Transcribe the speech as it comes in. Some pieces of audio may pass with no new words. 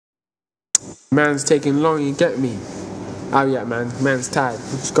Man's taking long, you get me? Oh yeah, man. Man's tired.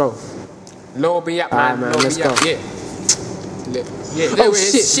 Let's go. Low be up, man. Man, let's go. Yeah. Oh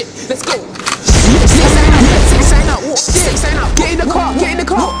shit. Let's go. Sign out. Walk. Sign out. Get in the car. Let's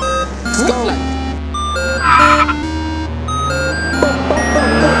go.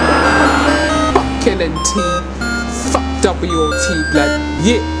 Fuck killing T. Fuck WOT, blood.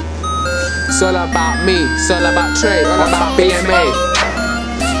 Yeah. It's all about me. It's all about trade. All about BMA.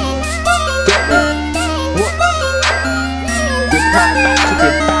 Get me? What? Get right back to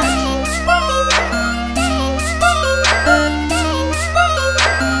get back.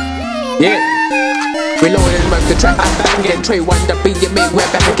 Yeah. Reloading like the track, I'm back again. Trade one, the BMA,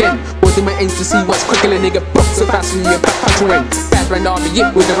 we're back again. Holding my aims to see what's quicker, a nigga broke so fast when you're back punching. Bad round all the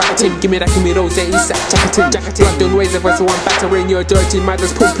yip with the right team. Give me those ASAP jacketing. London ways of us one battering. You're dirty, might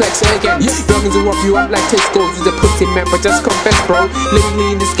just pull plex again. Youngins will rob you up like Tesco's with a pussy man, but just confess, bro.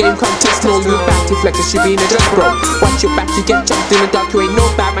 Living in this game, contest, no, you back to flex, it should be in a dress, bro. Watch your back, you get jumped in the dark, you ain't no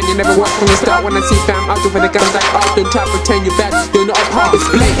bad man, you never work from the start. When I see fam out for the guns like art, don't try to pretend you're bad, you're not a part. It's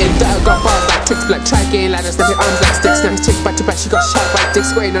blatant, that I got bars like tricks, black, try getting ladder, snapping arms like sticks. Nice chick, back to back, she got shot by dicks,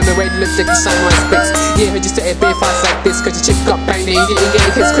 squatting on the red lipstick, the sunrise fix. Yeah, heard you say it bare fast like this, cause your chick got banged, and you didn't get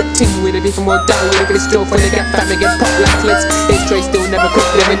it, hits quick ting with a different more down, with a good stroke for the gap, fam, get pop like clits. It's Trey still never quit,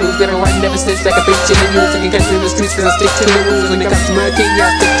 never lose, never win, never snitch like a bitch in the news. I can catch me in the streets cause I stick to the rules. When it comes to murking, yeah,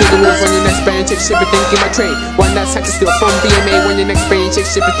 I stick to the rules. When your next brain chick, shit, but thinking my trade. One that's had to steal from BMA. When your next brain chick,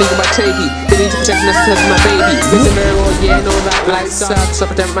 shit, but thinking my trade. They need to protect us because of my baby. Listen very well, yeah, I know that life sucks, so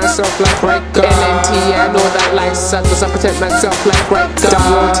I protect myself like right God. LNT, yeah, I know that life sucks, so I protect myself like right God.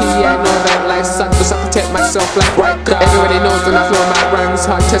 WOT, yeah, I know that life sucks, so I protect myself like right God. Everybody knows when I flow my rhymes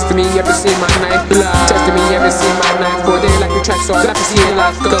hard. Testing me, ever see my knife blood. Testing me, ever see my knife go. They like the track, so I like to see your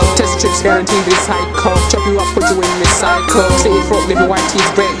life go. Test tricks, guaranteed this high code. Chop you up, put you in this cycle. Say it front, living white teeth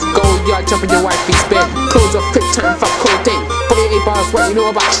break. Go yard, jump in your wifey's bed. Close off, quick time, fuck cold date. 48 bars, what you know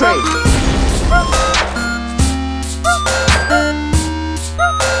about trade?